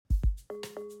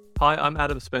Hi, I'm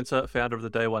Adam Spencer, founder of the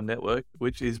Day One Network,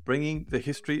 which is bringing the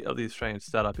history of the Australian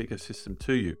startup ecosystem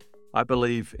to you. I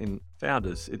believe in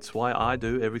founders. It's why I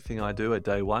do everything I do at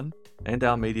Day One and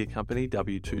our media company,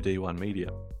 W2D1 Media.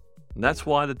 And that's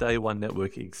why the Day One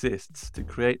Network exists, to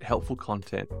create helpful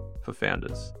content for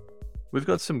founders. We've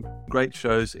got some great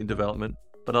shows in development,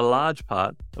 but a large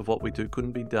part of what we do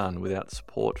couldn't be done without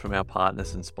support from our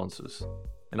partners and sponsors.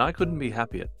 And I couldn't be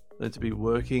happier than to be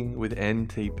working with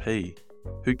NTP,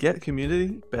 who get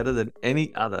community better than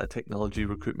any other technology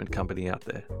recruitment company out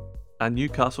there. A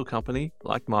Newcastle company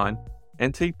like mine,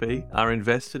 NTP are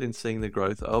invested in seeing the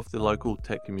growth of the local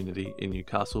tech community in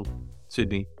Newcastle,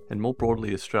 Sydney, and more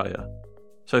broadly Australia.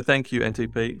 So thank you,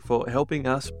 NTP, for helping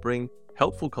us bring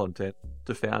helpful content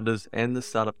to founders and the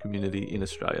startup community in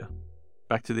Australia.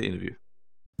 Back to the interview.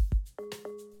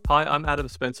 Hi, I'm Adam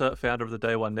Spencer, founder of the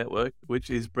Day One Network, which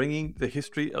is bringing the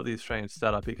history of the Australian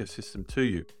startup ecosystem to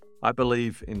you. I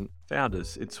believe in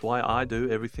founders. It's why I do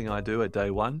everything I do at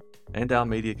Day One and our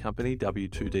media company,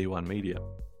 W2D1 Media.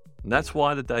 And that's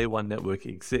why the Day One Network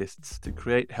exists, to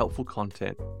create helpful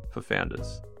content for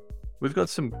founders. We've got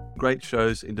some great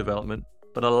shows in development,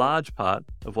 but a large part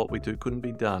of what we do couldn't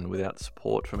be done without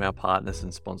support from our partners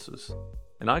and sponsors.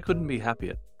 And I couldn't be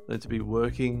happier than to be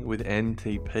working with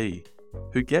NTP,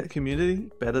 who get community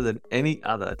better than any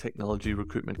other technology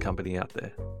recruitment company out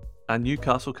there. A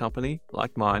Newcastle company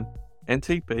like mine,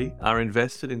 NTP are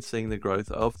invested in seeing the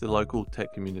growth of the local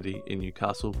tech community in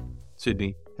Newcastle,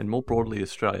 Sydney, and more broadly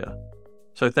Australia.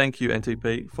 So thank you,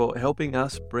 NTP, for helping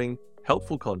us bring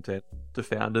helpful content to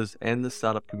founders and the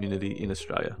startup community in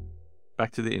Australia.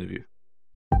 Back to the interview.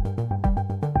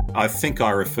 I think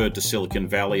I referred to Silicon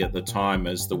Valley at the time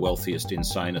as the wealthiest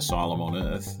insane asylum on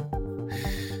earth.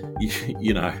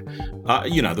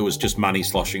 There was just money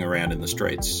sloshing around in the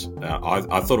streets.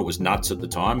 I thought it was nuts at the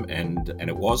time, and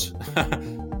it was.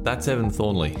 That's Evan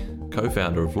Thornley,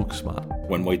 co-founder of LookSmart.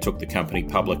 When we took the company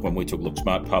public, when we took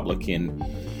LookSmart public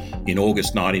in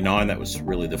August 99, that was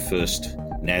really the first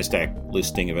NASDAQ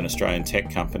listing of an Australian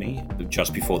tech company.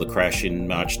 Just before the crash in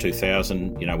March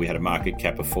 2000, we had a market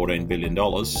cap of $14 billion.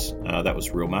 That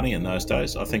was real money in those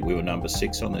days. I think we were number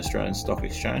 6 on the Australian Stock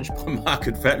Exchange by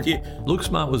market value.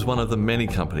 LookSmart was one of the many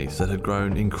companies that had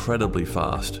grown incredibly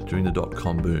fast during the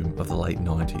dot-com boom of the late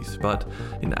 90s. But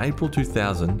in April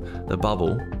 2000, the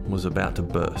bubble was about to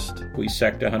burst. We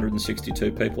sacked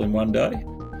 162 people in one day.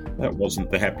 That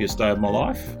wasn't the happiest day of my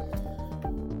life.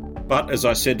 But as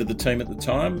I said to the team at the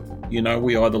time,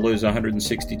 we either lose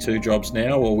 162 jobs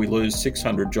now or we lose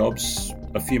 600 jobs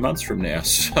a few months from now.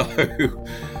 So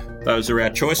those are our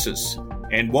choices.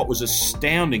 And what was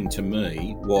astounding to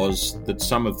me was that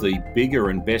some of the bigger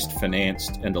and best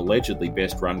financed and allegedly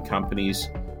best run companies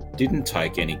didn't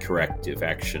take any corrective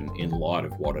action in light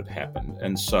of what had happened.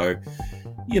 And so,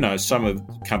 some of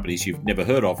the companies you've never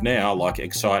heard of now, like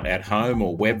Excite at Home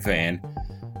or Webvan,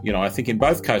 I think in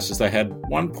both cases they had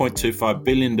 $1.25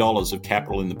 billion of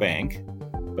capital in the bank,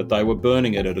 but they were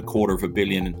burning it at $250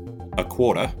 million a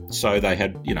quarter. So they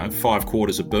had, 5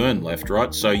 quarters of burn left,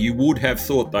 right? So you would have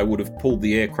thought they would have pulled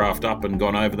the aircraft up and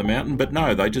gone over the mountain, but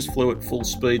no, they just flew at full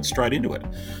speed straight into it.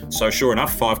 So sure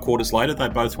enough, 5 quarters later, they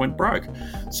both went broke.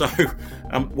 So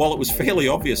while it was fairly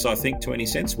obvious, I think, to any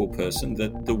sensible person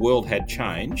that the world had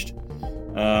changed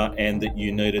and that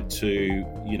you needed to,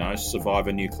 survive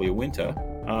a nuclear winter,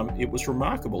 it was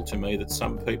remarkable to me that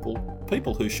some people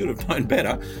who should have known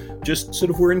better just sort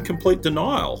of were in complete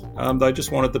denial. They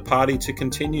just wanted the party to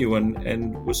continue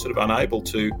and were sort of unable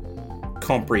to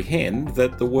comprehend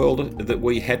that the world that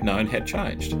we had known had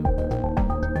changed.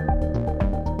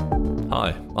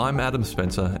 Hi, I'm Adam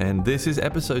Spencer, and this is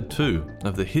episode 2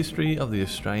 of the history of the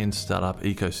Australian startup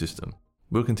ecosystem.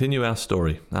 We'll continue our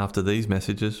story after these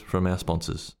messages from our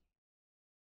sponsors.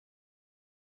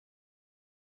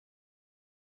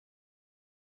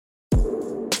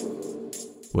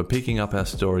 We're picking up our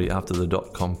story after the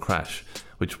dot-com crash,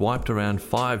 which wiped around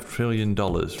 $5 trillion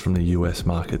from the US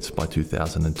markets by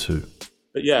 2002.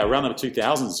 But yeah, around the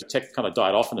 2000s, tech kind of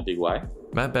died off in a big way.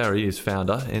 Matt Barry is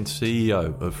founder and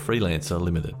CEO of Freelancer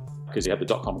Limited. Because you had the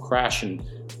dot-com crash and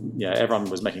everyone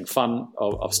was making fun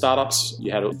of startups.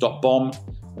 You had a dot-bomb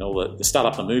and all the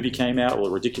startup the movie came out, all the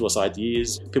ridiculous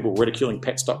ideas. People were ridiculing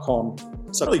pets.com.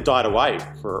 So it really died away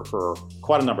for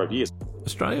quite a number of years.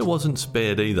 Australia wasn't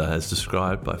spared either, as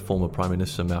described by former Prime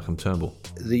Minister Malcolm Turnbull.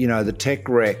 The tech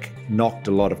wreck knocked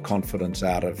a lot of confidence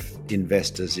out of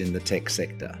investors in the tech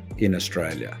sector in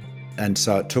Australia. And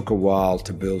so it took a while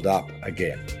to build up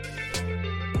again.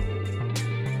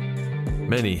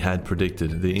 Many had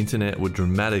predicted the internet would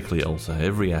dramatically alter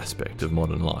every aspect of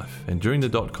modern life, and during the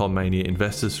dot-com mania,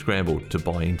 investors scrambled to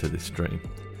buy into this dream.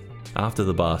 After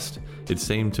the bust, it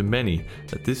seemed to many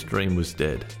that this dream was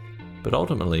dead. But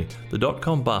ultimately, the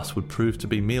dot-com bust would prove to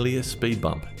be merely a speed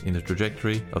bump in the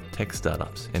trajectory of tech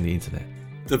startups and the internet.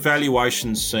 The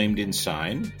valuations seemed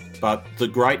insane, but the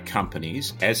great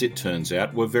companies, as it turns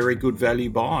out, were very good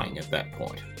value buying at that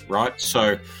point, right?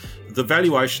 So the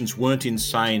valuations weren't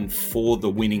insane for the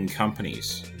winning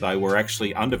companies. They were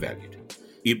actually undervalued.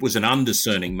 It was an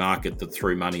undiscerning market that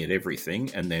threw money at everything,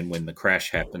 and then when the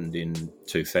crash happened in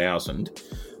 2000,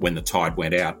 when the tide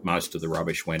went out, most of the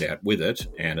rubbish went out with it,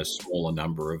 and a smaller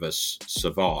number of us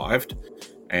survived.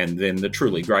 And then the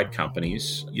truly great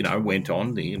companies, went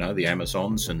on, the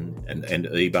Amazons and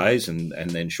eBays, and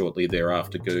then shortly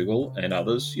thereafter Google and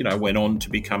others, went on to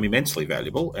become immensely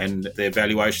valuable, and their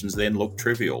valuations then looked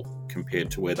trivial compared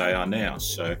to where they are now.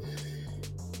 So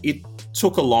it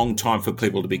took a long time for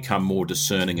people to become more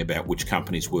discerning about which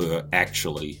companies were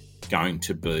actually going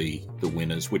to be the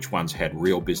winners, which ones had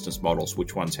real business models,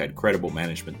 which ones had credible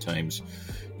management teams,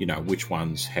 which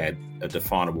ones had a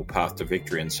definable path to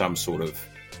victory and some sort of,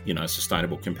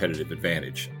 sustainable competitive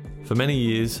advantage. For many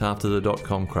years after the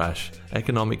dot-com crash,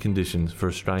 economic conditions for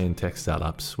Australian tech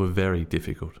startups were very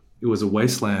difficult. It was a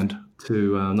wasteland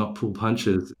to not pull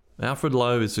punches. Alfred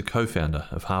Lowe is the co-founder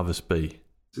of Harvest Bee.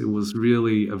 It was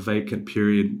really a vacant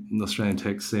period in the Australian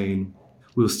tech scene.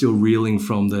 We were still reeling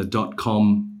from the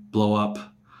dot-com blow-up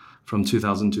from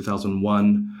 2000,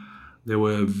 2001. There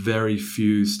were very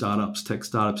few tech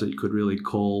startups that you could really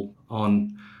call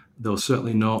on. There was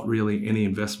certainly not really any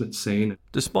investment scene.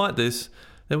 Despite this,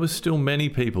 there were still many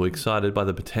people excited by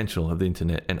the potential of the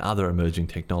internet and other emerging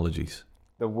technologies.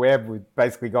 The web was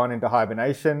basically gone into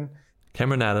hibernation.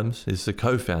 Cameron Adams is the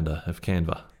co-founder of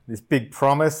Canva. This big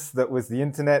promise that was the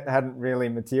internet hadn't really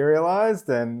materialized,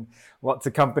 and lots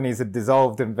of companies had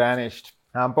dissolved and vanished.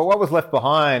 But what was left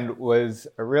behind was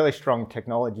a really strong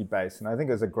technology base, and I think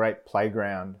it was a great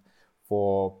playground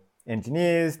for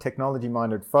engineers,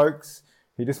 technology-minded folks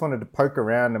who just wanted to poke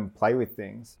around and play with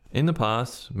things. In the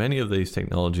past, many of these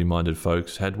technology-minded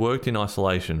folks had worked in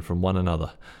isolation from one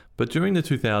another, but during the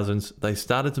 2000s, they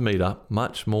started to meet up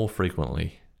much more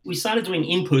frequently. We started doing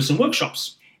in-person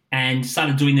workshops and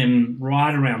started doing them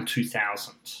right around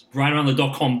 2000, right around the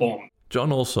dot-com bomb.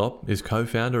 John Alsop is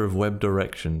co-founder of Web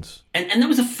Directions. And that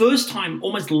was the first time,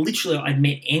 almost literally, I'd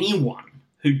met anyone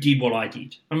who did what I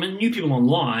did. I knew people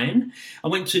online. I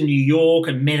went to New York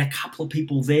and met a couple of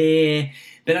people there,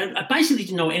 but I basically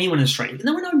didn't know anyone in Australia.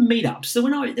 There were no meetups.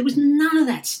 There was none of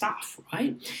that stuff,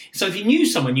 right? So if you knew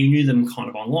someone, you knew them kind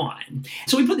of online.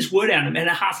 So we put this word out, and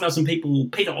a half a dozen people,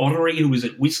 Peter Ottery, who was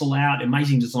at Whistleout,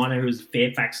 amazing designer who was at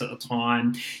Fairfax at the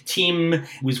time. Tim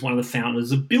was one of the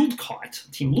founders of BuildKite,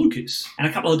 Tim Lucas. And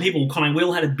a couple of people we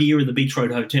all had a beer at the Beach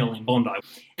Road Hotel in Bondi.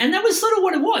 And that was sort of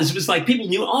what it was. It was like people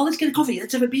knew, let's get a coffee,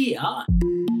 let's have a beer.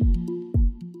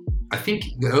 I think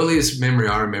the earliest memory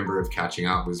I remember of catching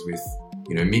up was with,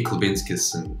 Mick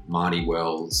Lebinskis and Marty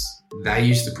Wells. They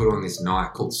used to put on this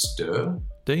night called Stir.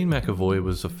 Dean McAvoy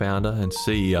was the founder and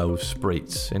CEO of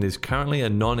Spreets and is currently a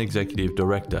non-executive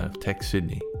director of Tech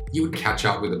Sydney. You would catch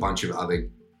up with a bunch of other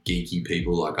geeky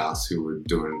people like us who were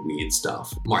doing weird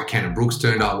stuff. Mike Cannon-Brookes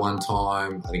turned up one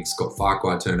time. I think Scott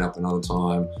Farquhar turned up another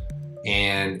time.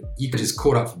 And you could just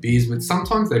caught up for beers, but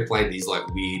sometimes they played these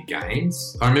weird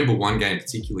games. I remember one game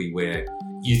particularly where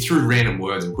you threw random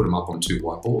words and put them up on two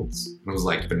whiteboards. And it was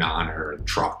like banana and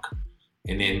truck.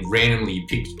 And then randomly you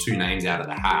picked two names out of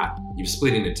the hat. You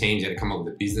split into teams, you had to come up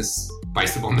with a business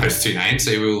based upon those two names.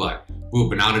 So we were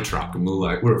banana truck, and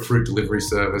we're a fruit delivery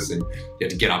service, and you had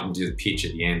to get up and do the pitch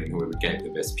at the end, and whoever gave the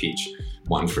best pitch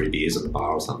won free beers on the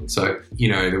bar or something. So,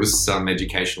 there was some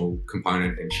educational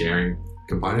component and sharing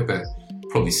component, but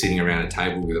probably sitting around a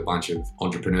table with a bunch of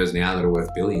entrepreneurs now that are worth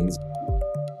billions.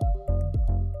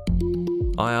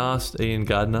 I asked Ian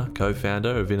Gardner, co-founder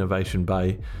of Innovation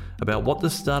Bay, about what the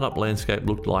startup landscape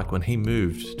looked like when he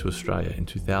moved to Australia in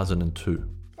 2002.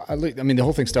 The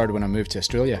whole thing started when I moved to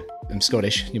Australia. I'm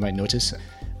Scottish, you might notice.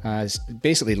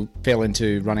 Basically fell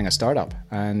into running a startup,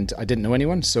 and I didn't know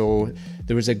anyone. So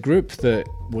there was a group that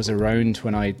was around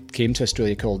when I came to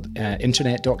Australia called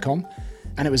Internet.com.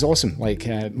 And it was awesome.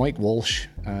 Mike Walsh,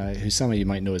 who some of you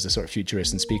might know as a sort of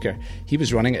futurist and speaker, he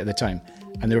was running it at the time.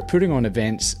 And they were putting on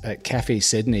events at Cafe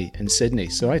Sydney in Sydney.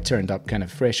 So I turned up kind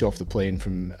of fresh off the plane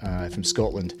from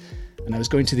Scotland. And I was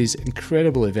going to these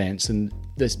incredible events, and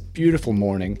this beautiful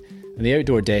morning, and the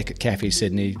outdoor deck at Cafe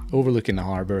Sydney, overlooking the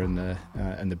harbour and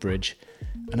the bridge.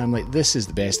 And I'm like, this is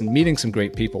the best, and meeting some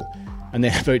great people. And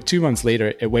then about 2 months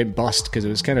later, it went bust because it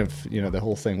was kind of, the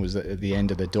whole thing was at the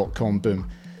end of the dot-com boom.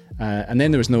 And then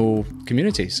there was no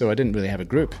community, so I didn't really have a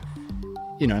group.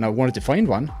 and I wanted to find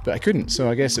one, but I couldn't. So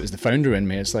I guess it was the founder in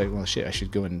me. It's like, well, shit, I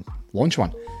should go and launch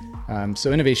one.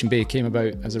 So Innovation Bay came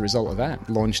about as a result of that.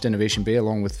 Launched Innovation Bay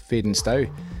along with Fade and Stow,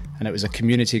 and it was a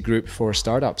community group for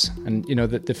startups. And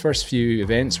the first few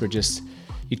events were just,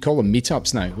 you'd call them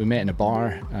meetups now. We met in a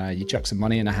bar, you chuck some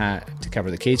money in a hat to cover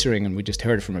the catering, and we just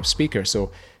heard from a speaker.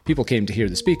 So people came to hear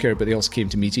the speaker, but they also came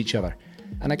to meet each other.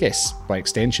 And I guess by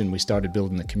extension, we started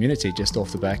building the community just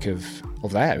off the back of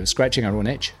that. It was scratching our own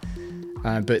itch.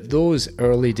 But those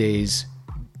early days,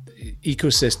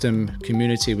 ecosystem,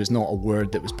 community was not a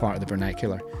word that was part of the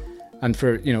vernacular. And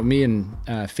for me and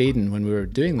Faden, when we were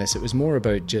doing this, it was more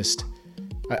about just,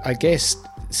 I guess,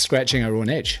 scratching our own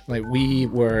itch. Like, we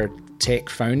were tech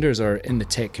founders or in the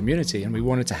tech community, and we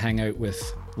wanted to hang out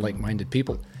with like-minded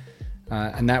people.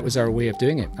 And that was our way of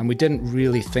doing it. And we didn't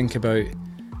really think about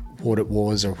what it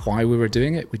was or why we were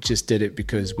doing it. We just did it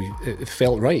because it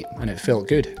felt right and it felt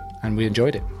good and we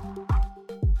enjoyed it.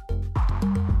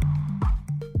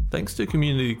 Thanks to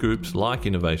community groups like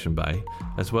Innovation Bay,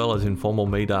 as well as informal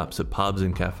meetups at pubs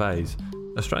and cafes,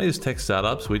 Australia's tech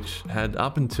startups, which had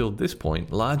up until this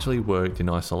point largely worked in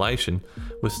isolation,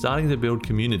 were starting to build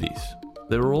communities.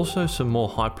 There were also some more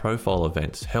high-profile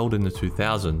events held in the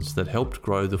 2000s that helped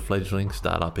grow the fledgling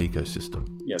startup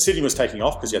ecosystem. Yeah, Sydney was taking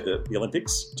off because you had the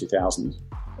Olympics, 2000,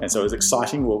 and so it was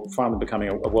exciting. We're finally becoming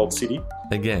a world city.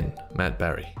 Again, Matt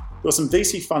Barry. There were some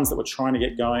VC funds that were trying to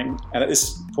get going, and at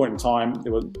this point in time,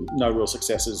 there were no real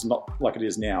successes, not like it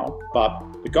is now. But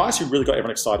the guys who really got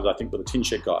everyone excited, I think, were the Tin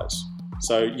Shed guys.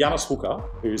 So Janus Hooker,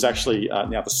 who's actually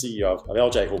now the CEO of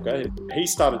LJ Hooker, he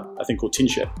started a thing called Tin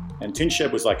Shed. And Tin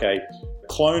Shed was like a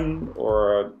clone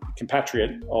or a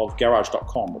compatriot of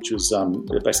Garage.com, which was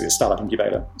basically a startup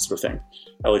incubator sort of thing,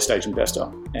 early stage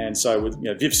investor. And so with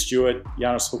Viv Stewart,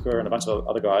 Janus Hooker, and a bunch of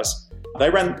other guys, they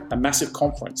ran a massive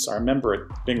conference. I remember it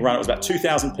being run. It was about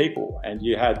 2,000 people, and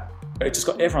it just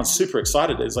got everyone super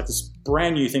excited. It's like this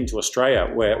brand new thing to Australia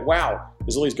where, wow,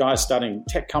 there's all these guys starting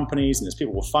tech companies and there's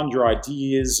people who will fund your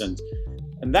ideas.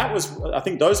 And that was, I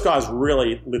think those guys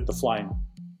really lit the flame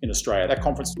in Australia. That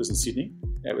conference was in Sydney.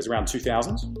 It was around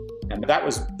 2000. And that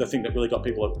was the thing that really got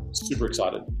people super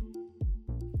excited.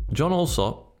 John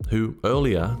Alsop, who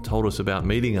earlier told us about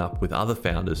meeting up with other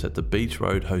founders at the Beach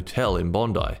Road Hotel in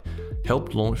Bondi,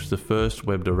 helped launch the first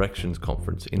Web Directions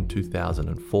conference in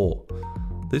 2004.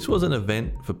 This was an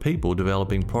event for people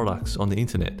developing products on the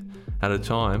internet at a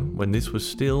time when this was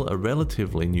still a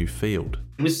relatively new field.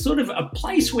 It was sort of a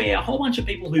place where a whole bunch of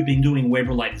people who'd been doing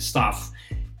web-related stuff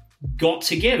got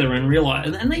together and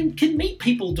realised, and they could meet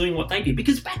people doing what they did.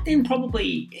 Because back then,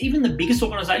 probably even the biggest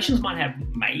organisations might have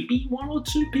maybe one or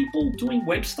two people doing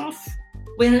web stuff.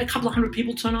 We had a couple of hundred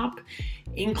people turn up,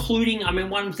 including,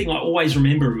 one thing I always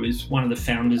remember was one of the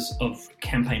founders of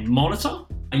Campaign Monitor.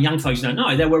 And young folks don't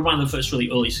know, they were one of the first really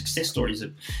early success stories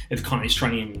of kind of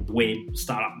Australian web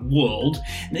startup world.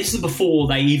 And this is before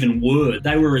they even were.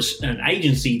 They were an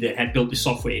agency that had built this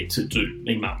software to do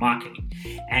email marketing.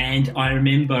 And I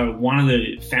remember one of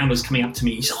the founders coming up to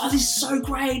me, he said, "Oh, this is so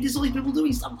great. There's all these people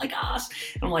doing stuff like us."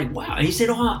 And I'm like, wow. And he said,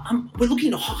 we're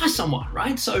looking to hire someone,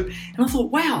 right? And I thought,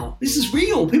 wow, this is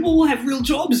real. People will have real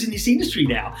jobs in this industry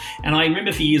now. And I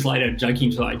remember a few years later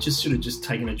joking, so I should have just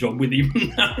taken a job with him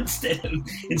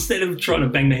instead of trying to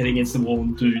bang my head against the wall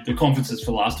and do the conferences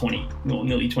for the last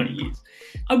nearly 20 years.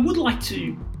 I would like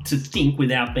to think,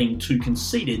 without being too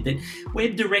conceited, that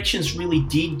Web Directions really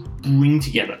did bring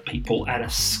together people at a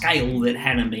scale that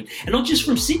hadn't been, and not just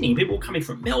from Sydney, people coming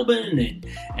from Melbourne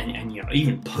and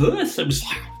even Perth. It was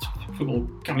like people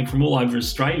coming from all over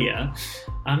Australia,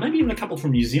 maybe even a couple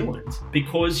from New Zealand,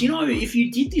 because, if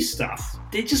you did this stuff,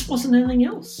 there just wasn't anything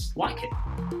else like it.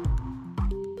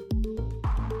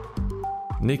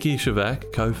 Nicky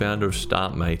Shavak, co-founder of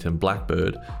StartMate and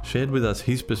Blackbird, shared with us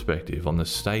his perspective on the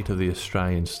state of the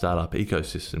Australian startup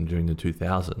ecosystem during the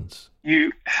 2000s.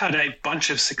 You had a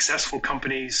bunch of successful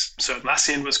companies. So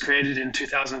Atlassian was created in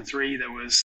 2003. There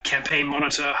was Campaign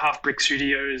Monitor, Half Brick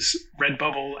Studios,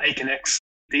 Redbubble, Aconex.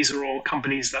 These are all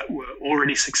companies that were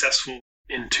already successful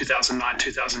in 2009,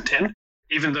 2010.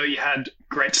 Even though you had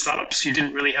great startups, you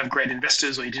didn't really have great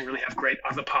investors, or you didn't really have great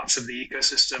other parts of the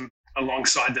ecosystem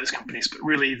alongside those companies. But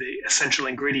really the essential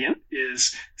ingredient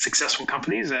is successful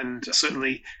companies. And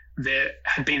certainly there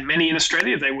had been many in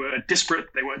Australia. They were disparate.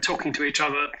 They weren't talking to each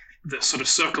other. The sort of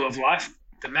circle of life,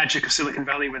 the magic of Silicon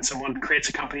Valley, when someone creates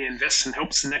a company, invests and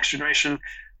helps the next generation,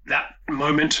 that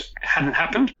moment hadn't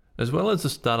happened. As well as the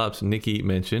startups Nicky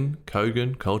mentioned,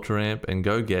 Kogan, CultureAmp and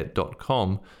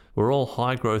GoGet.com were all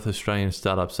high-growth Australian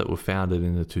startups that were founded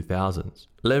in the 2000s,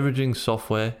 leveraging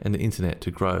software and the internet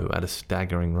to grow at a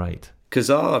staggering rate.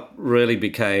 Kazaa really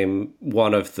became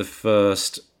one of the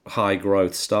first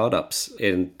high-growth startups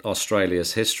in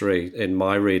Australia's history, in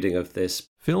my reading of this.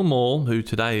 Phil Moore, who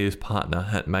today is partner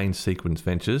at Main Sequence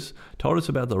Ventures, told us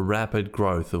about the rapid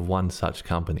growth of one such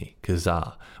company,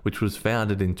 Kazaa, which was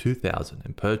founded in 2000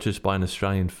 and purchased by an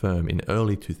Australian firm in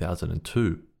early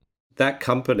 2002. That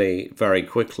company very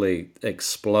quickly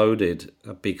exploded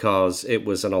because it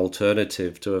was an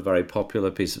alternative to a very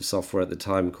popular piece of software at the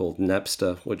time called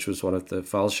Napster, which was one of the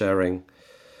file-sharing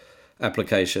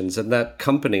applications. And that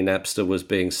company, Napster, was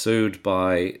being sued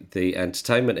by the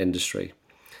entertainment industry.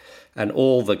 And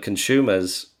all the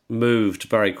consumers moved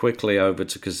very quickly over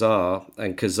to Kazaa,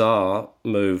 and Kazaa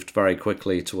moved very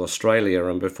quickly to Australia.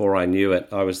 And before I knew it,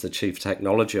 I was the chief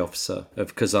technology officer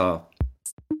of Kazaa.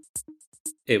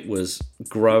 It was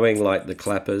growing like the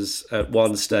clappers. At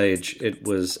one stage, it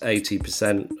was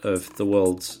 80% of the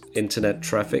world's internet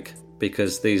traffic,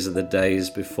 because these are the days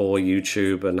before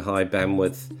YouTube and high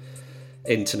bandwidth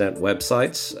internet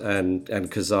websites, and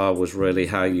Kazaa was really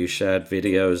how you shared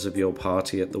videos of your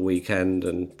party at the weekend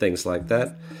and things like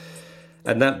that.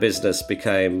 And that business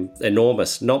became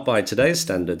enormous, not by today's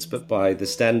standards, but by the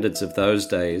standards of those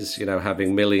days,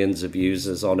 having millions of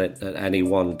users on it at any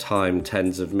one time,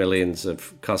 tens of millions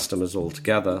of customers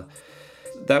altogether.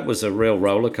 That was a real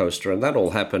roller coaster, and that all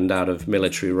happened out of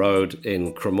Military Road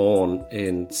in Cremorne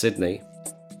in Sydney.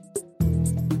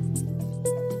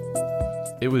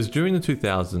 It was during the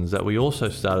 2000s that we also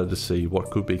started to see what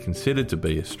could be considered to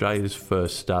be Australia's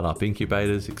first startup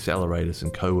incubators, accelerators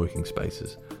and co-working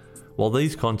spaces. While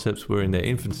these concepts were in their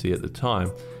infancy at the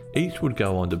time, each would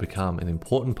go on to become an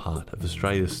important part of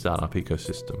Australia's startup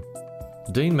ecosystem.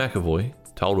 Dean McAvoy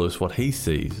told us what he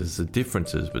sees as the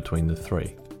differences between the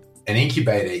three. An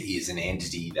incubator is an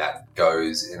entity that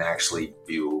goes and actually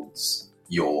builds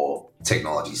your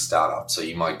technology startup. So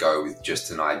you might go with just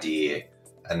an idea,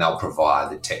 and they'll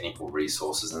provide the technical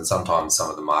resources and sometimes some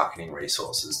of the marketing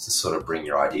resources to sort of bring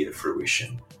your idea to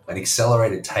fruition. An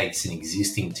accelerator takes an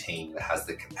existing team that has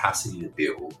the capacity to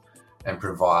build and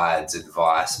provides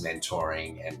advice,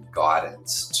 mentoring, and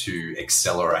guidance to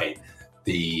accelerate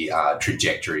the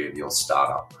trajectory of your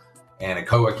startup. And a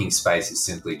co-working space is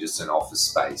simply just an office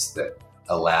space that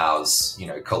allows,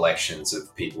 collections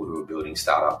of people who are building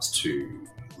startups to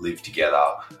live together,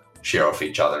 share off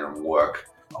each other, and work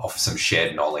off some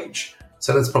shared knowledge.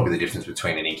 So that's probably the difference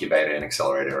between an incubator, an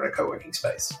accelerator, and a co-working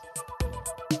space.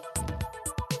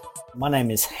 My name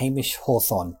is Hamish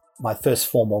Hawthorne. My first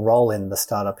formal role in the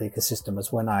startup ecosystem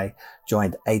was when I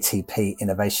joined ATP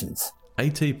Innovations.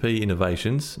 ATP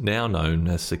Innovations, now known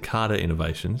as Cicada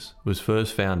Innovations, was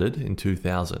first founded in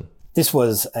 2000. This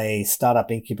was a startup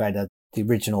incubator. The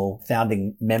original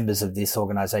founding members of this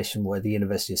organisation were the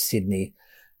University of Sydney,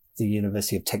 the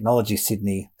University of Technology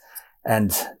Sydney,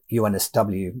 and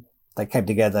UNSW. They came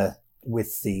together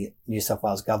with the New South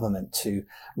Wales government to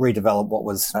redevelop what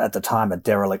was at the time a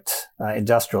derelict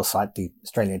industrial site. The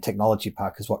Australian Technology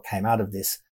Park is what came out of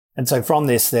this. And so from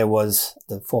this, there was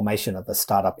the formation of a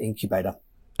startup incubator.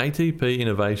 ATP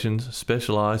Innovations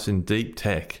specialise in deep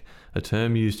tech, a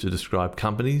term used to describe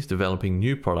companies developing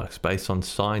new products based on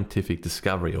scientific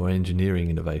discovery or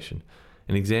engineering innovation.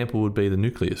 An example would be the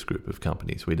Nucleus group of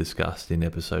companies we discussed in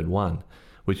episode 1,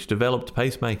 which developed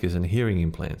pacemakers and hearing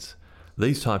implants.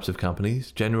 These types of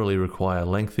companies generally require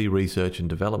lengthy research and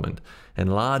development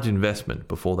and large investment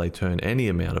before they turn any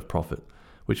amount of profit,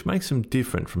 which makes them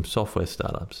different from software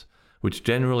startups, which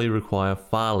generally require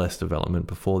far less development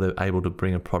before they're able to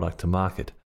bring a product to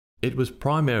market. It was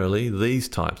primarily these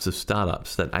types of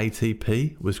startups that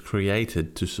ATP was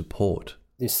created to support.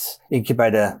 This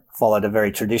incubator followed a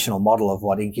very traditional model of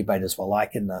what incubators were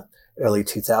like in the early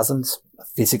 2000s, a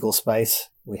physical space.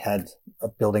 We had a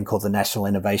building called the National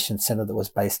Innovation Centre that was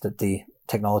based at the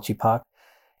Technology Park.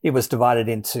 It was divided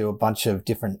into a bunch of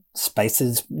different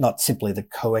spaces, not simply the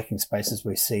co-working spaces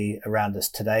we see around us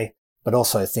today, but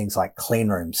also things like clean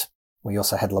rooms. We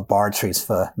also had laboratories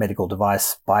for medical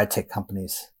device biotech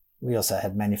companies. We also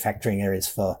had manufacturing areas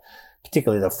for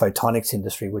particularly the photonics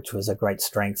industry, which was a great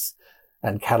strength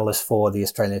and catalyst for the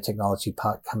Australian Technology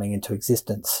Park coming into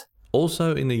existence.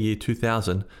 Also in the year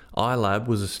 2000, iLab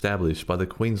was established by the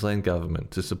Queensland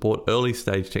Government to support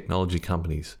early-stage technology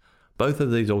companies. Both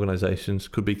of these organisations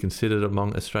could be considered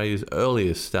among Australia's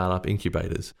earliest startup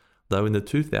incubators, though in the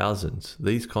 2000s,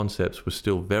 these concepts were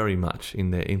still very much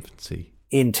in their infancy.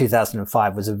 In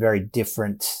 2005 was a very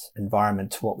different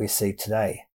environment to what we see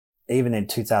today. Even in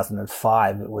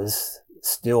 2005, it was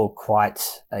still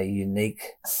quite a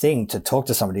unique thing to talk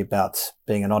to somebody about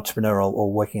being an entrepreneur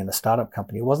or working in a startup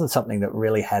company. It wasn't something that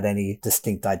really had any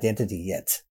distinct identity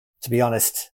yet. To be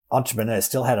honest, entrepreneur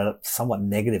still had a somewhat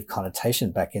negative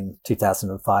connotation back in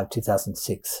 2005,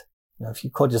 2006. You know, if you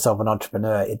called yourself an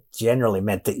entrepreneur, it generally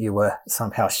meant that you were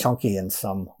somehow shonky in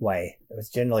some way. It was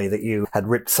generally that you had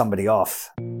ripped somebody off.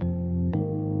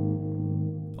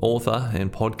 Author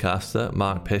and podcaster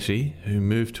Mark Pesce, who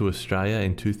moved to Australia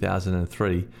in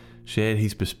 2003, shared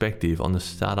his perspective on the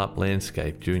startup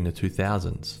landscape during the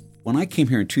 2000s. When I came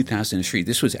here in 2003,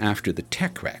 this was after the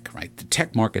tech wreck, right? The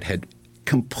tech market had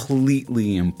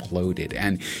completely imploded.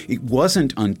 And it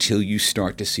wasn't until you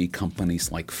start to see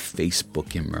companies like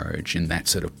Facebook emerge in that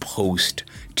sort of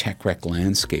post-tech wreck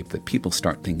landscape that people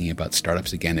start thinking about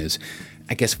startups again as,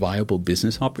 I guess, viable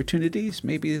business opportunities,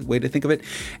 maybe the way to think of it.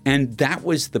 And that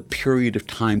was the period of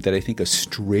time that I think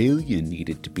Australia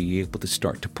needed to be able to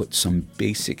start to put some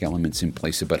basic elements in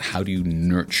place about how do you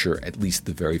nurture at least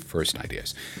the very first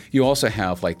ideas. You also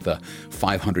have like the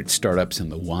 500 startups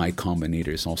and the Y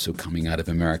Combinators also coming out of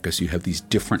America. So you have these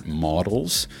different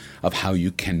models of how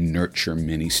you can nurture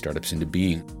many startups into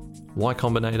being. Y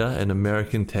Combinator, an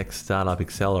American tech startup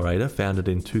accelerator founded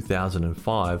in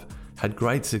 2005, had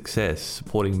great success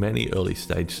supporting many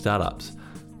early-stage startups.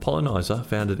 Pollenizer,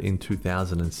 founded in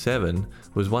 2007,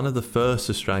 was one of the first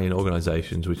Australian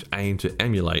organisations which aimed to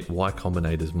emulate Y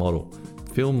Combinator's model.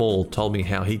 Phil Maul told me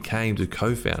how he came to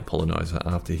co-found Pollenizer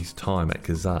after his time at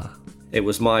Kazaa. It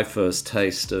was my first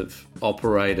taste of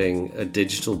operating a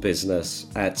digital business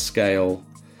at scale.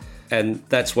 And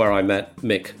that's where I met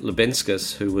Mick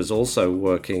Lubinskas, who was also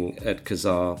working at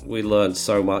Kazaa. We learned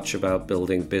so much about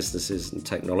building businesses and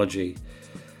technology,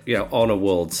 on a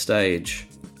world stage.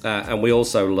 And we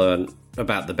also learned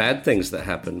about the bad things that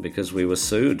happened because we were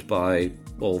sued by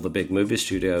all the big movie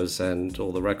studios and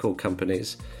all the record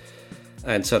companies.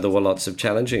 And so there were lots of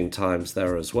challenging times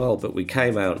there as well. But we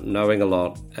came out knowing a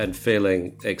lot and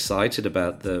feeling excited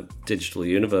about the digital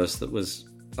universe that was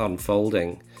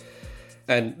unfolding.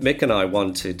 And Mick and I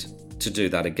wanted to do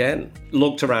that again.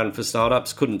 Looked around for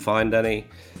startups, couldn't find any,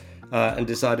 and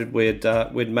decided we'd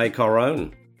make our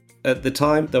own. At the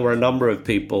time, there were a number of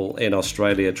people in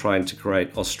Australia trying to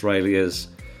create Australia's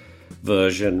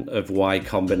version of Y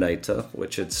Combinator,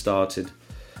 which had started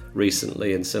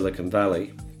recently in Silicon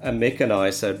Valley. And Mick and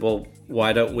I said, well,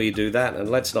 why don't we do that?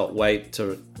 And let's not wait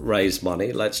to raise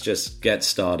money. Let's just get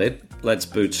started. Let's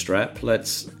bootstrap.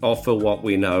 Let's offer what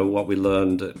we know, what we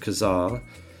learned at Kazaa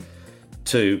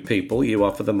to people. You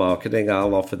offer the marketing,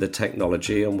 I'll offer the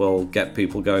technology, and we'll get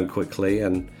people going quickly.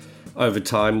 And over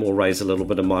time, we'll raise a little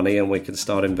bit of money and we can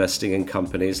start investing in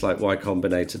companies like Y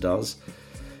Combinator does.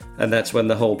 And that's when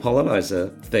the whole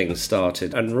Pollenizer thing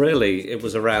started. And really, it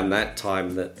was around that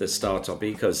time that the startup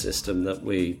ecosystem that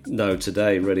we know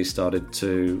today really started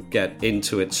to get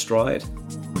into its stride.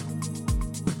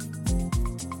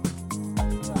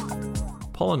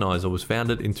 Pollenizer was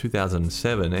founded in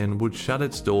 2007 and would shut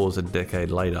its doors a decade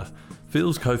later.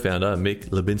 Phil's co-founder, Mick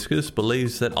Lubinskas,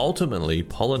 believes that ultimately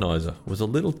Pollenizer was a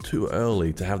little too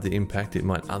early to have the impact it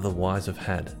might otherwise have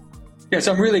had. Yeah,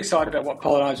 so I'm really excited about what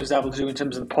Pollenizer was able to do in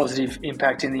terms of the positive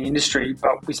impact in the industry,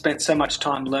 but we spent so much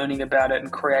time learning about it and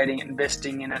creating it,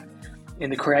 investing in it, in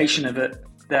the creation of it,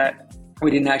 that we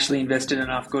didn't actually invest in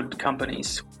enough good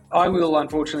companies. I will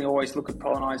unfortunately always look at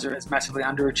Pollenizer as massively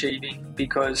underachieving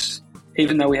because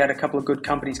even though we had a couple of good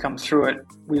companies come through it,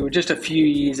 we were just a few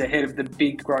years ahead of the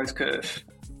big growth curve.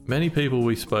 Many people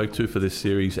we spoke to for this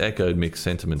series echoed mixed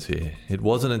sentiments here. It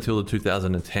wasn't until the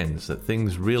 2010s that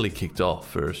things really kicked off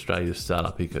for Australia's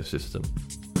startup ecosystem.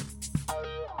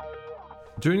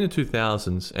 During the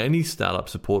 2000s, any startup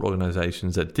support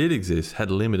organisations that did exist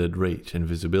had limited reach and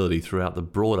visibility throughout the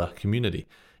broader community.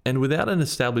 And without an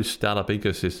established startup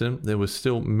ecosystem, there were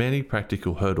still many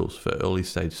practical hurdles for early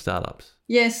stage startups.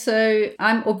 Yes, so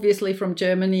I'm obviously from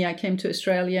Germany. I came to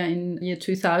Australia in year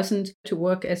 2000 to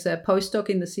work as a postdoc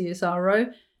in the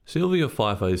CSIRO. Sylvia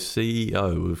Pfeiffer is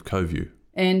CEO of CoView.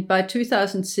 And by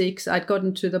 2006, I'd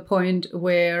gotten to the point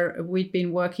where we'd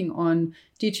been working on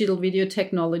digital video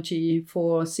technology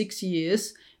for 6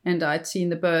 years, and I'd seen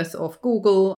the birth of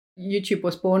Google. YouTube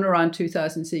was born around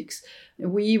 2006.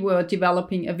 We were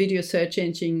developing a video search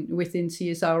engine within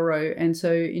CSIRO. And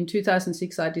so in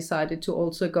 2006, I decided to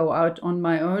also go out on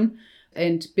my own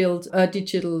and build a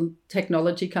digital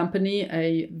technology company,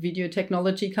 a video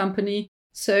technology company.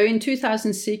 So in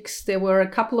 2006, there were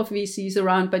a couple of VCs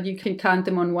around, but you can count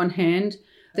them on one hand.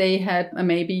 They had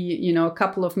maybe, a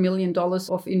couple of $1 million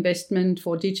of investment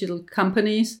for digital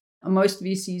companies. Most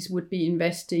VCs would be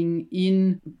investing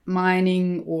in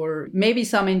mining or maybe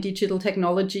some in digital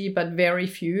technology, but very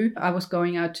few. I was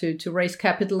going out to raise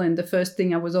capital, and the first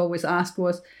thing I was always asked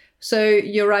was, So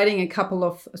you're writing a couple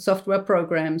of software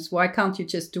programs. Why can't you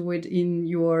just do it in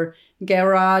your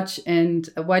garage? And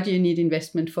why do you need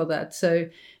investment for that? So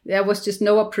there was just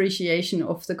no appreciation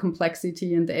of the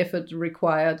complexity and the effort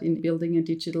required in building a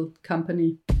digital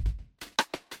company.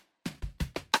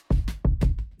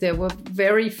 There were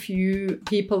very few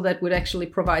people that would actually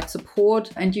provide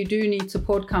support, and you do need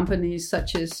support companies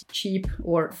such as cheap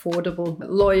or affordable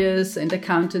lawyers and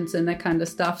accountants and that kind of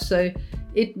stuff. So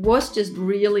it was just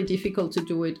really difficult to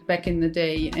do it back in the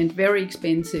day and very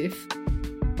expensive.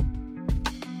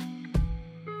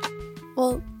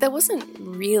 Well, there wasn't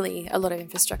really a lot of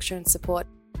infrastructure and support.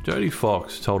 Jodie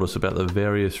Fox told us about the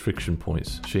various friction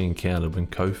points she encountered when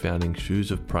co-founding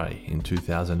Shoes of Prey in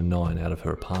 2009 out of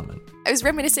her apartment. I was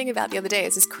reminiscing about the other day.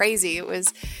 It's just crazy. It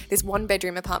was this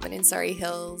one-bedroom apartment in Surrey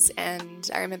Hills, and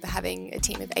I remember having a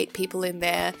team of 8 people in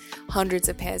there, hundreds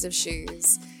of pairs of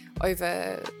shoes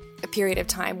over a period of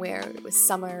time where it was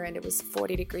summer and it was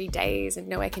 40-degree days and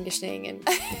no air conditioning, and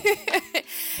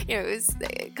it was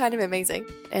kind of amazing.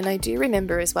 And I do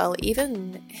remember as well,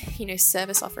 even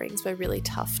service offerings were really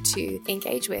tough to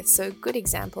engage with. So a good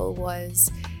example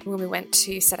was when we went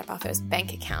to set up our first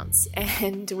bank accounts,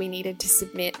 and we needed to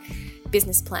submit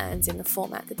business plans in the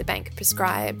format that the bank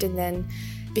prescribed, and then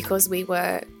because we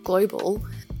were global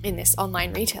in this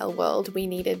online retail world, we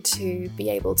needed to be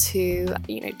able to,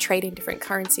 trade in different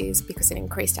currencies because it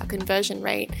increased our conversion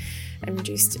rate and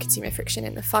reduced consumer friction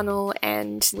in the funnel.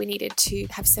 And we needed to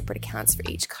have separate accounts for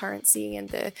each currency, and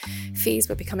the fees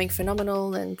were becoming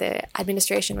phenomenal and the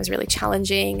administration was really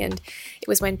challenging. And it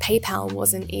was when PayPal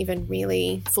wasn't even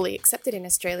really fully accepted in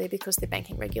Australia because the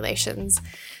banking regulations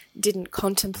didn't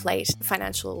contemplate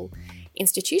financial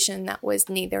institution that was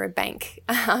neither a bank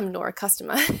nor a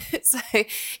customer. So,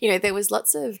 there was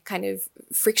lots of kind of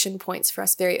friction points for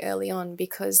us very early on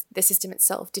because the system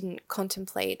itself didn't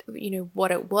contemplate,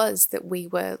 what it was that we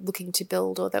were looking to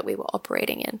build or that we were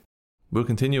operating in. We'll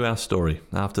continue our story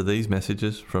after these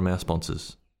messages from our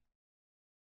sponsors.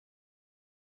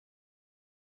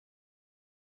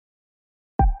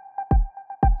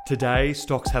 Today,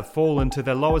 stocks have fallen to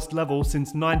their lowest level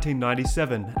since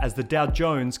 1997 as the Dow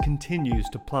Jones continues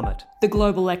to plummet. The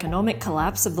global economic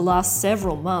collapse of the last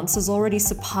several months has already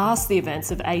surpassed the events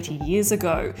of 80 years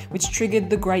ago, which triggered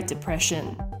the Great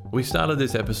Depression. We started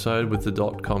this episode with the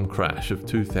dot-com crash of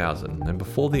 2000, and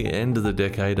before the end of the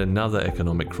decade, another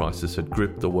economic crisis had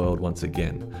gripped the world once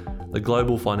again. The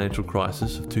global financial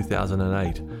crisis of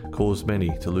 2008 caused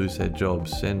many to lose their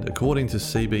jobs, and according to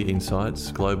CB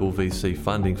Insights, global VC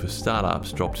funding for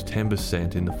startups dropped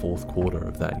 10% in the fourth quarter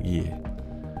of that year.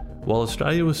 While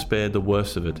Australia was spared the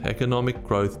worst of it, economic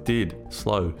growth did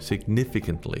slow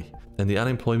significantly, and the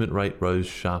unemployment rate rose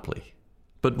sharply.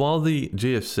 But while the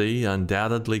GFC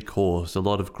undoubtedly caused a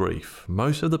lot of grief,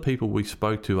 most of the people we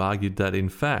spoke to argued that, in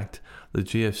fact, the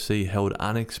GFC held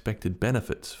unexpected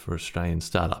benefits for Australian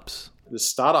startups. The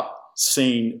startup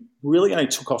scene really only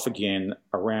took off again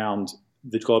around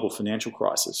the global financial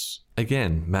crisis.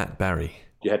 Again, Matt Barry.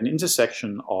 You had an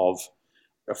intersection of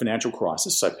a financial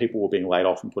crisis, so people were being laid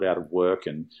off and put out of work,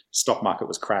 and stock market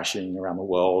was crashing around the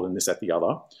world, and this, that, the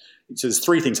other. So there's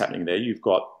 3 things happening there. You've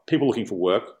got people looking for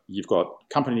work, you've got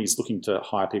companies looking to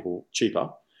hire people cheaper,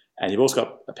 and you've also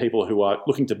got people who are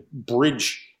looking to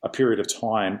bridge a period of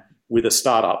time with a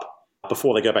startup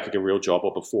before they go back to a real job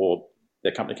or before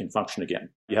their company can function again.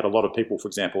 You had a lot of people, for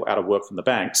example, out of work from the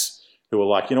banks who were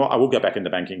like, I will go back into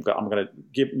banking, but I'm going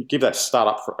to give that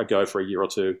startup a go for a year or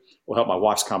 2, or help my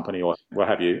wife's company or what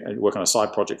have you, and work on a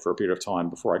side project for a period of time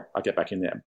before I get back in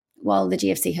there. While the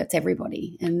GFC hurts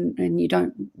everybody and you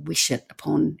don't wish it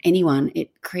upon anyone,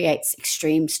 it creates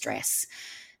extreme stress,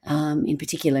 in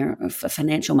particular for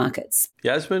financial markets.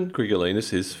 Yasmin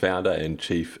Grigalinas is founder and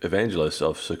chief evangelist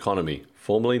of Seconomy,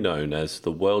 formerly known as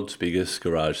the world's biggest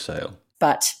garage sale.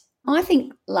 But I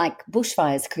think like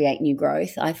bushfires create new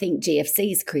growth. I think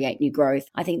GFCs create new growth.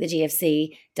 I think the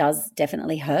GFC does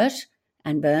definitely hurt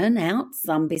and burn out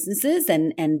some businesses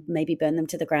and maybe burn them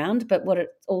to the ground. But what it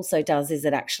also does is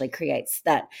it actually creates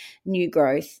that new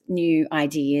growth, new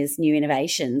ideas, new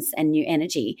innovations and new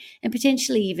energy, and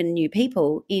potentially even new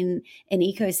people in an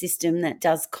ecosystem that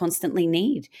does constantly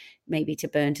need maybe to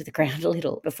burn to the ground a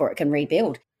little before it can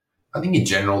rebuild. I think in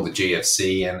general, the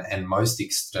GFC and most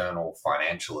external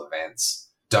financial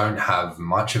events don't have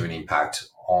much of an impact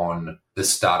on the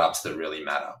startups that really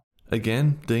matter.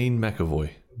 Again, Dean McAvoy.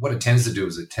 What it tends to do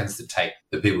is it tends to take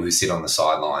the people who sit on the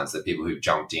sidelines, the people who've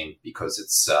jumped in because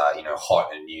it's hot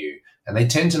and new, and they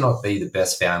tend to not be the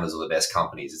best founders or the best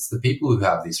companies. It's the people who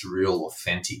have this real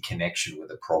authentic connection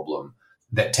with a problem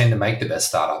that tend to make the best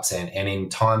startups. And in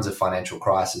times of financial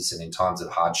crisis and in times of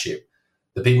hardship,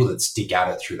 the people that stick at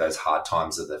it through those hard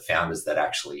times are the founders that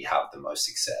actually have the most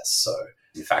success. So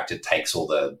in fact, it takes all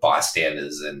the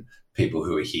bystanders and people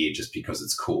who are here just because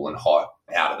it's cool and hot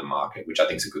out of the market, which I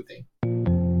think is a good thing.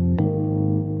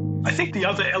 I think the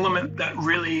other element that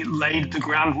really laid the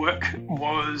groundwork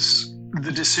was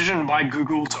the decision by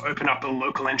Google to open up a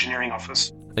local engineering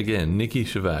office. Again, Nikki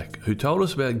Shivak, who told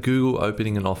us about Google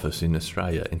opening an office in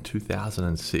Australia in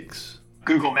 2006.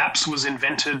 Google Maps was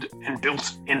invented and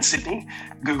built in Sydney.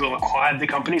 Google acquired the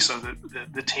company, so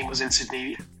the team was in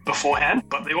Sydney beforehand,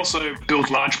 but they also built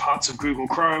large parts of Google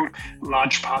Chrome,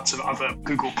 large parts of other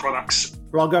Google products.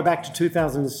 Well, I'll go back to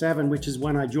 2007, which is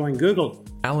when I joined Google.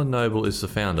 Alan Noble is the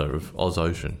founder of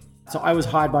OzOcean. So I was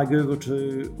hired by Google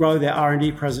to grow their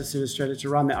R&D presence in Australia, to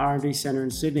run their R&D centre in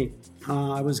Sydney.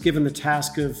 I was given the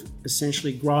task of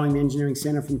essentially growing the engineering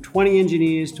centre from 20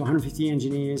 engineers to 150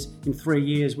 engineers in 3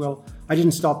 years. Well, I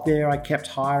didn't stop there. I kept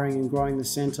hiring and growing the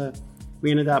centre.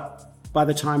 We ended up, by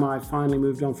the time I finally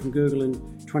moved on from Google in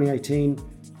 2018,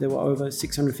 there were over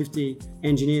 650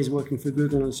 engineers working for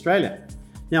Google in Australia.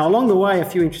 Now, along the way, a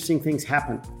few interesting things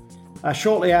happened.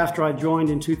 Shortly after I joined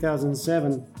in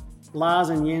 2007, Lars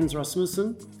and Jens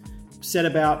Rasmussen set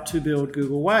about to build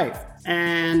Google Wave.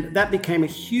 And that became a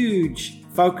huge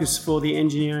focus for the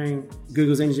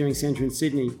Google's engineering centre in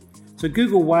Sydney. So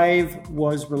Google Wave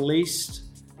was released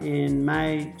in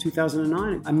May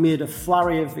 2009 amid a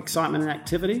flurry of excitement and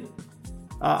activity.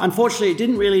 Unfortunately, it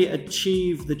didn't really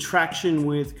achieve the traction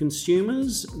with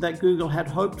consumers that Google had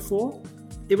hoped for.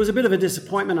 It was a bit of a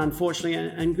disappointment, unfortunately,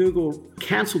 and Google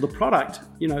cancelled the product,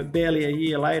 barely a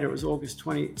year later. It was August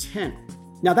 2010.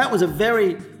 Now, that was a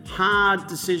very hard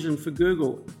decision for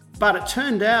Google, but it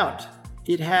turned out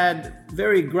it had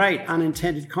very great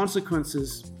unintended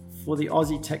consequences for the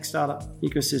Aussie tech startup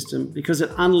ecosystem because it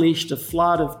unleashed a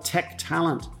flood of tech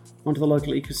talent onto the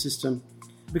local ecosystem.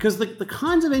 Because the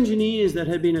kinds of engineers that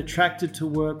had been attracted to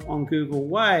work on Google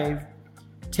Wave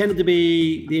tended to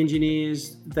be the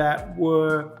engineers that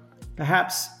were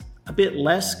perhaps a bit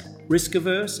less risk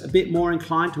averse, a bit more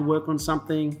inclined to work on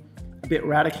something a bit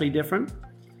radically different.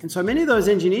 And so many of those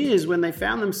engineers, when they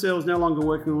found themselves no longer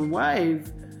working on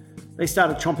Wave, they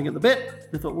started chomping at the bit.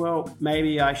 They thought, well,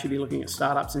 maybe I should be looking at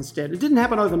startups instead. It didn't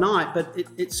happen overnight, but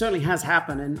it certainly has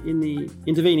happened. And in the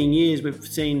intervening years, we've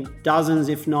seen dozens,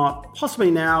 if not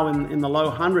possibly now in the low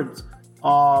hundreds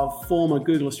of former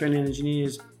Google Australian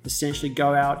engineers essentially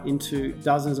go out into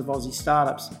dozens of Aussie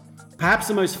startups. Perhaps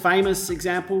the most famous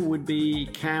example would be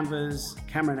Canva's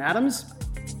Cameron Adams.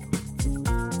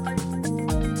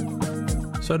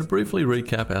 So to briefly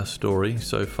recap our story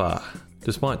so far,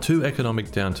 despite two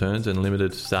economic downturns and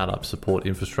limited startup support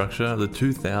infrastructure, the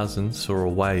 2000s saw a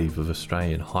wave of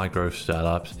Australian high-growth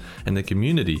startups, and the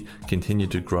community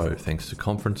continued to grow thanks to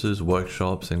conferences,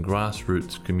 workshops and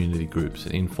grassroots community groups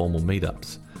and informal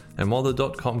meetups. And while the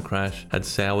dot-com crash had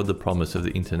soured the promise of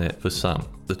the internet for some,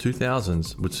 the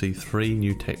 2000s would see three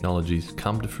new technologies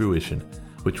come to fruition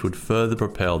which would further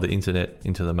propel the internet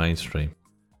into the mainstream: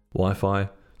 Wi-Fi,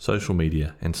 social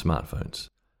media and smartphones.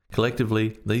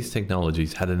 Collectively, these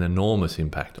technologies had an enormous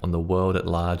impact on the world at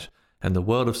large and the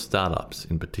world of startups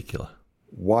in particular.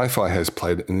 Wi-Fi has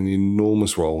played an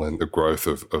enormous role in the growth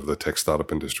of the tech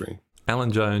startup industry.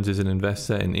 Alan Jones is an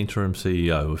investor and interim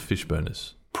CEO of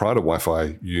Fishburners. Prior to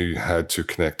Wi-Fi, you had to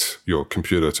connect your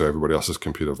computer to everybody else's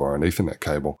computer via an Ethernet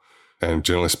cable. And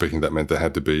generally speaking, that meant there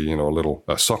had to be, a little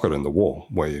socket in the wall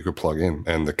where you could plug in.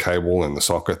 And the cable and the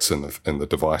sockets and the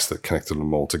device that connected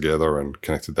them all together and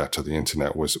connected that to the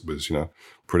internet was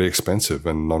pretty expensive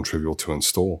and non-trivial to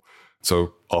install.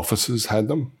 So offices had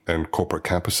them and corporate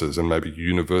campuses and maybe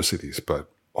universities,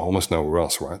 but almost nowhere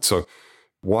else, right? So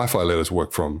Wi-Fi let us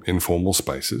work from informal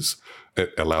spaces.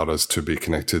 It allowed us to be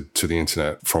connected to the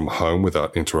internet from home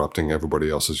without interrupting everybody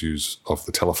else's use of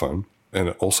the telephone. And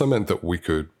it also meant that we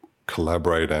could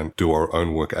collaborate and do our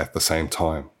own work at the same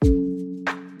time.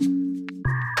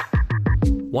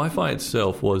 Wi-Fi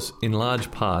itself was, in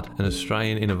large part, an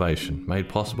Australian innovation made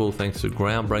possible thanks to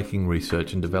groundbreaking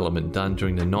research and development done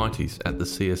during the 90s at the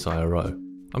CSIRO.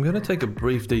 I'm going to take a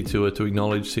brief detour to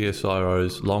acknowledge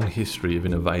CSIRO's long history of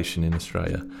innovation in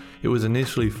Australia. It was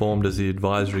initially formed as the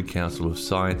Advisory Council of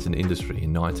Science and Industry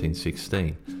in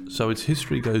 1916, so its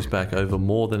history goes back over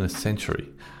more than a century.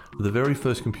 The very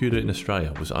first computer in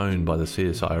Australia was owned by the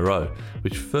CSIRO,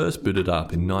 which first booted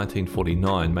up in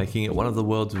 1949, making it one of the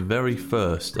world's very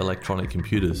first electronic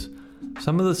computers.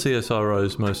 Some of the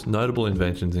CSIRO's most notable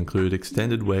inventions include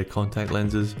extended wear contact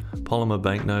lenses, polymer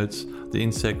banknotes, the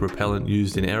insect repellent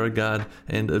used in AeroGuard,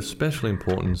 and of special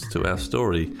importance to our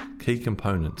story, key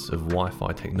components of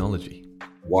Wi-Fi technology.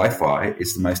 Wi-Fi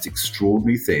is the most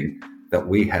extraordinary thing that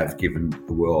we have given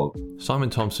the world. Simon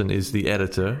Thompson is the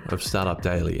editor of Startup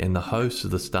Daily and the host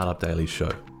of the Startup Daily show.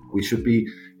 We should be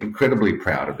incredibly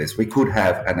proud of this. We could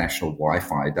have a National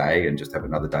Wi-Fi Day and just have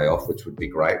another day off, which would be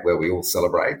great, where we all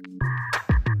celebrate.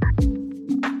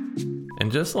 And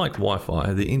just like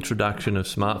Wi-Fi, the introduction of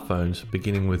smartphones,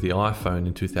 beginning with the iPhone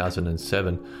in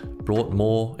 2007, brought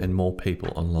more and more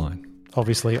people online.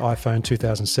 Obviously, iPhone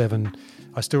 2007,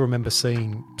 I still remember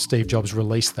seeing Steve Jobs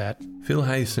release that. Phil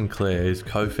Hayes Sinclair is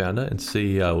co-founder and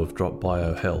CEO of Drop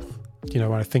Bio Health. You know,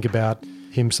 when I think about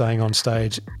him saying on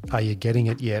stage, "Are you getting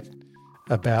it yet?"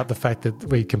 about the fact that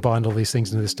we combined all these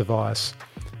things into this device,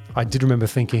 I did remember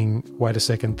thinking, wait a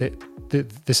second,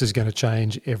 this is going to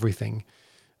change everything.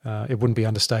 It wouldn't be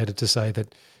understated to say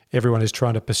that everyone is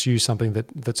trying to pursue something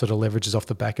that sort of leverages off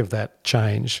the back of that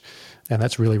change. And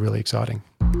that's really, really exciting.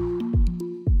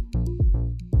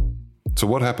 So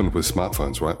what happened with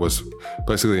smartphones, right, was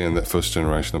basically in that first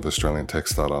generation of Australian tech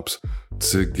startups,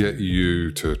 to get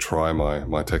you to try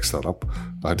my tech startup,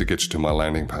 I had to get you to my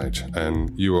landing page.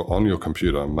 And you were on your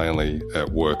computer, mainly at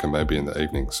work and maybe in the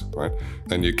evenings, right?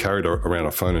 And you carried around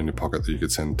a phone in your pocket that you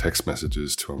could send text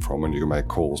messages to and from, and you could make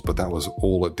calls, but that was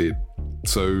all it did.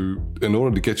 So in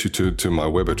order to get you to my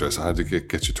web address, I had to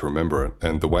get you to remember it.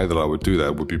 And the way that I would do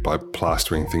that would be by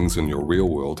plastering things in your real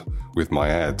world with my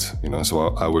ads. You know,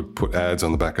 so I would put ads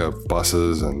on the back of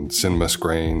buses and cinema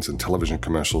screens and television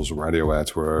commercials, radio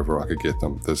ads, wherever I could get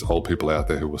them. There's old people out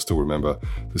there who will still remember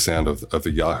the sound of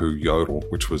the Yahoo Yodel,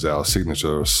 which was our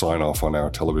signature sign-off on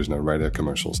our television and radio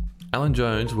commercials. Alan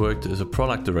Jones worked as a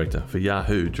product director for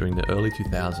Yahoo during the early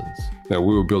 2000s. Now,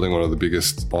 we were building one of the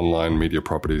biggest online media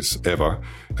properties ever,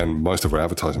 and most of our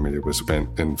advertising media was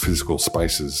spent in physical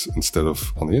spaces instead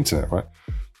of on the internet, right?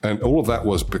 And all of that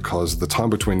was because the time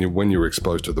between when you were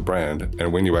exposed to the brand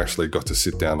and when you actually got to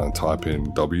sit down and type in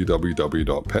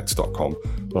www.pets.com,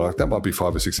 like that might be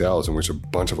 5 or 6 hours in which a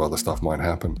bunch of other stuff might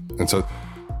happen. And so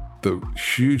the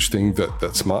huge thing that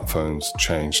smartphones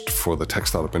changed for the tech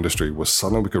startup industry was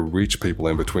suddenly we could reach people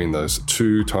in between those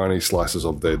two tiny slices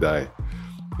of their day.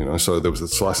 You know, so there was a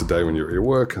slice of day when you're at your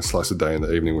work, a slice of day in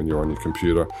the evening when you're on your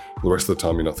computer. The rest of the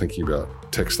time, you're not thinking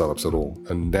about tech startups at all.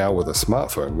 And now with a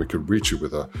smartphone, we could reach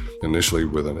you initially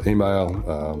with an email,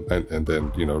 and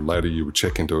then, you know, later you would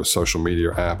check into a social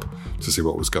media app to see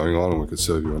what was going on, and we could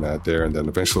serve you an ad there. And then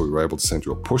eventually we were able to send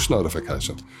you a push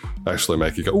notification, actually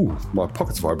make you go, "Ooh, my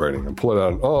pocket's vibrating," and pull it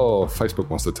out, and, "Oh, Facebook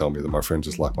wants to tell me that my friend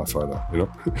just liked my photo," you know?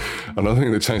 Another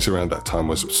thing that changed around that time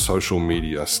was social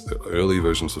media. Early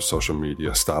versions of social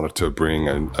media started to bring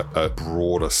a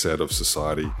broader set of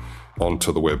society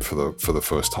onto the web for the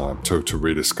first time, to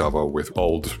rediscover with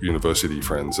old university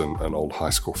friends and old high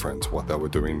school friends what they were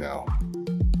doing now.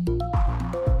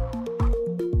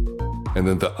 And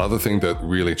then the other thing that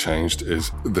really changed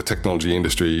is the technology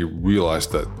industry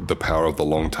realized that the power of the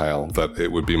long tail, that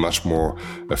it would be much more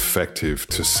effective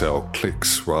to sell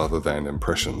clicks rather than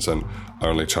impressions and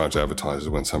only charge advertisers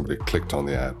when somebody clicked on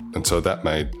the ad. And so that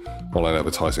made online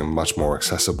advertising much more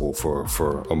accessible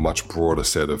for a much broader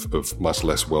set of much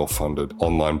less well-funded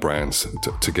online brands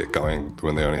to get going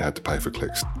when they only had to pay for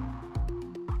clicks.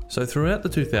 So throughout the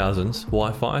 2000s,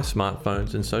 Wi-Fi,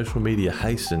 smartphones and social media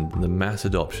hastened the mass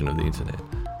adoption of the internet.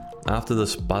 After the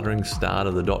sputtering start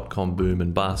of the dot-com boom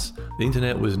and bust, the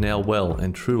internet was now well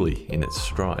and truly in its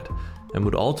stride and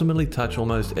would ultimately touch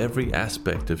almost every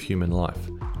aspect of human life.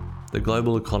 The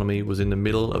global economy was in the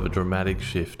middle of a dramatic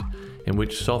shift in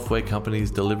which software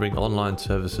companies delivering online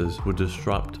services would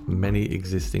disrupt many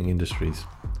existing industries.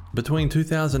 Between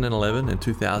 2011 and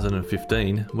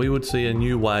 2015, we would see a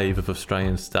new wave of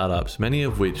Australian startups, many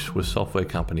of which were software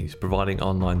companies providing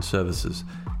online services,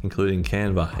 including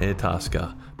Canva,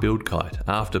 Airtasker, BuildKite,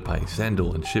 Afterpay,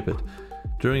 Sandal and Shipit.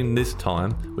 During this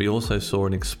time, we also saw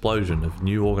an explosion of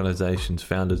new organisations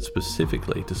founded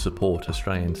specifically to support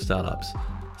Australian startups,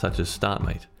 such as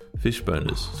Startmate,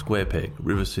 Fishburners, Squarepeg,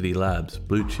 River City Labs,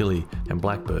 Blue Chili and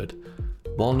Blackbird.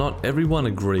 While not everyone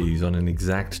agrees on an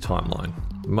exact timeline,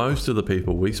 most of the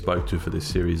people we spoke to for this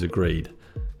series agreed.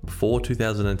 Before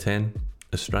 2010,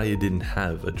 Australia didn't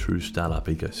have a true startup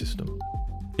ecosystem.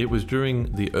 It was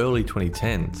during the early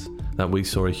 2010s that we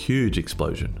saw a huge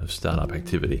explosion of startup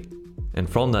activity. And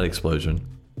from that explosion,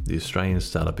 the Australian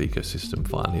startup ecosystem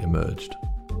finally emerged.